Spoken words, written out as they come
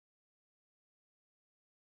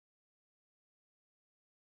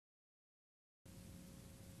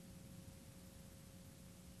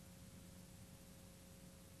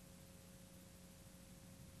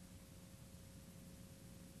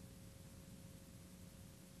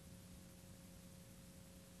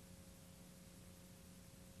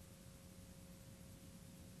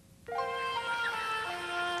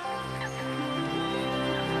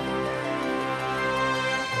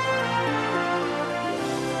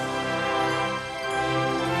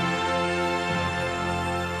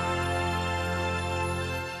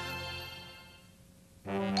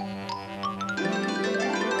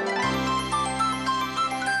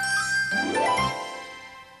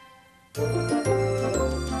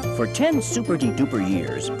For 10 super-de-duper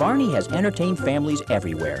years, Barney has entertained families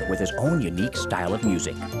everywhere with his own unique style of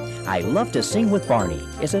music. I Love to Sing with Barney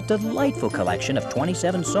is a delightful collection of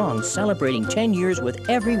 27 songs celebrating 10 years with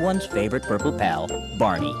everyone's favorite purple pal,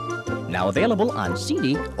 Barney. Now available on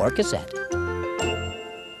CD or cassette.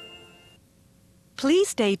 Please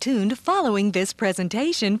stay tuned following this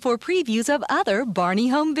presentation for previews of other Barney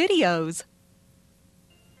home videos.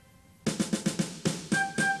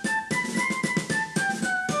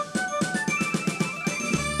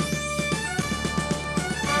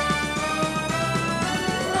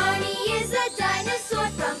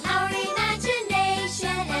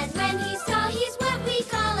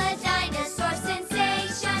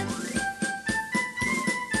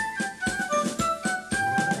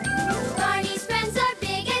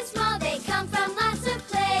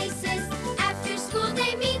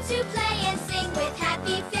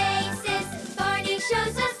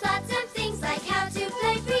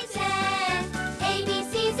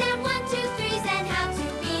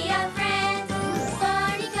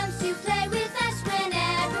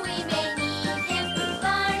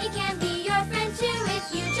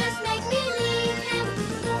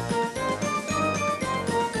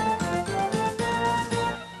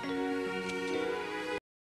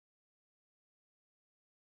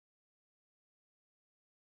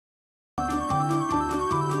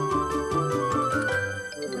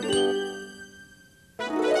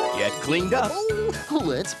 Get cleaned up.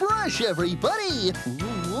 Let's brush, everybody.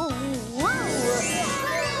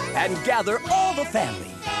 And gather all the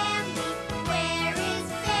family.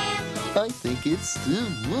 I think it's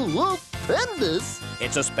stupendous.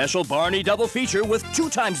 It's a special Barney double feature with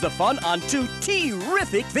 2 times the fun on 2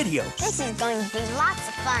 terrific videos. This is going to be lots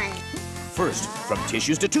of fun. First, from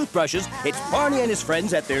tissues to toothbrushes, it's Barney and his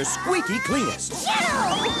friends at their squeaky cleanest.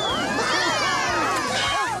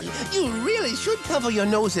 You really should cover your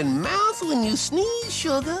nose and mouth when you sneeze,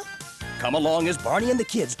 Sugar. Come along as Barney and the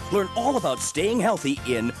kids learn all about staying healthy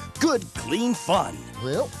in Good Clean Fun.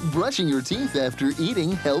 Well, brushing your teeth after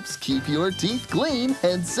eating helps keep your teeth clean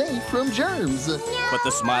and safe from germs. But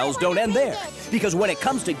the smiles don't end there, because when it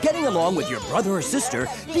comes to getting along with your brother or sister,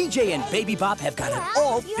 BJ and Baby Bop have got it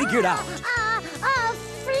all figured out.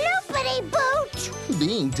 Floopity boot!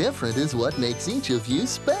 Being different is what makes each of you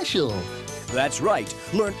special. That's right.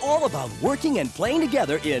 Learn all about working and playing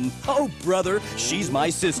together in Oh, Brother, She's My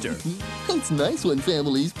Sister. It's nice when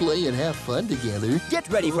families play and have fun together. Get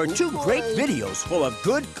ready for 2 great videos full of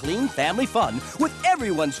good, clean family fun with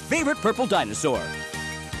everyone's favorite purple dinosaur.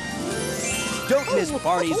 Don't miss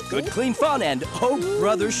Barney's Good Clean Fun and Oh,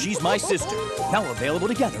 Brother, She's My Sister. Now available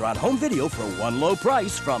together on home video for one low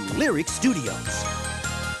price from Lyric Studios.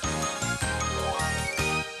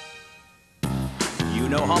 You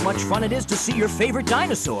know how much fun it is to see your favorite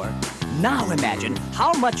dinosaur? Now imagine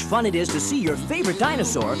how much fun it is to see your favorite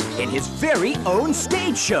dinosaur in his very own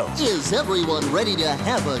stage show. Is everyone ready to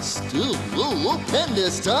have a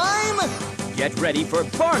stupendous time? Get ready for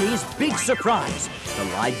Barney's Big Surprise, the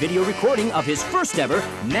live video recording of his first ever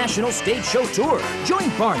National Stage Show Tour. Join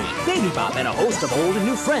Barney, Baby Bop, and a host of old and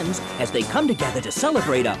new friends as they come together to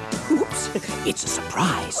celebrate a... Oops, it's a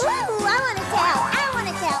surprise. Ooh, I want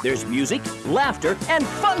to tell. There's music, laughter, and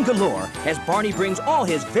fun galore as Barney brings all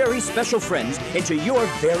his very special friends into your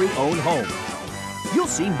very own home. You'll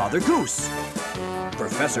see Mother Goose,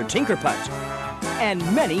 Professor Tinkerput, and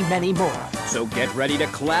many, many more. So get ready to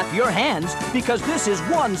clap your hands, because this is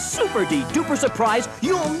one super-de-duper surprise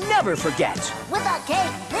you'll never forget. With a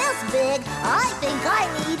cake this big, I think I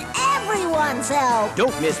need everyone's help.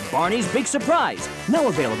 Don't miss Barney's Big Surprise, now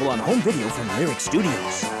available on home video from Lyric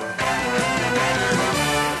Studios.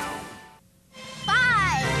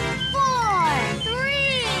 5, 4,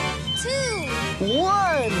 3, 2,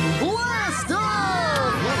 1, blast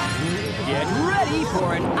off! Get ready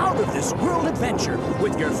for an out-of-this-world adventure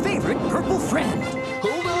with your favorite purple friend.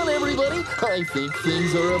 Hold on, everybody. I think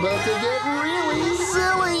things are about to get really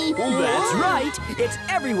silly. That's right. It's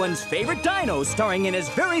everyone's favorite dino starring in his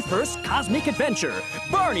very first cosmic adventure,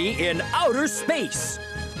 Barney in Outer Space.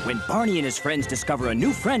 When Barney and his friends discover a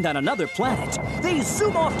new friend on another planet, they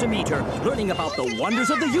zoom off to meet her, learning about the wonders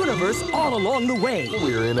of the universe all along the way.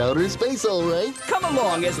 We're in outer space, all right. Come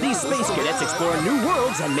along as these space cadets explore new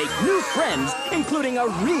worlds and make new friends, including a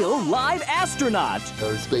real live astronaut.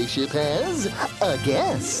 Our spaceship has a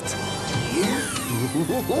guest.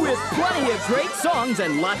 With plenty of great songs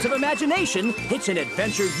and lots of imagination, it's an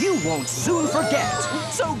adventure you won't soon forget.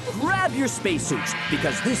 So grab your spacesuits,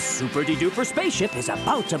 because this super-de-duper spaceship is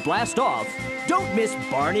about to blast off. Don't miss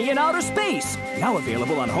Barney in Outer Space, now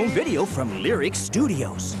available on home video from Lyric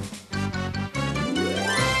Studios.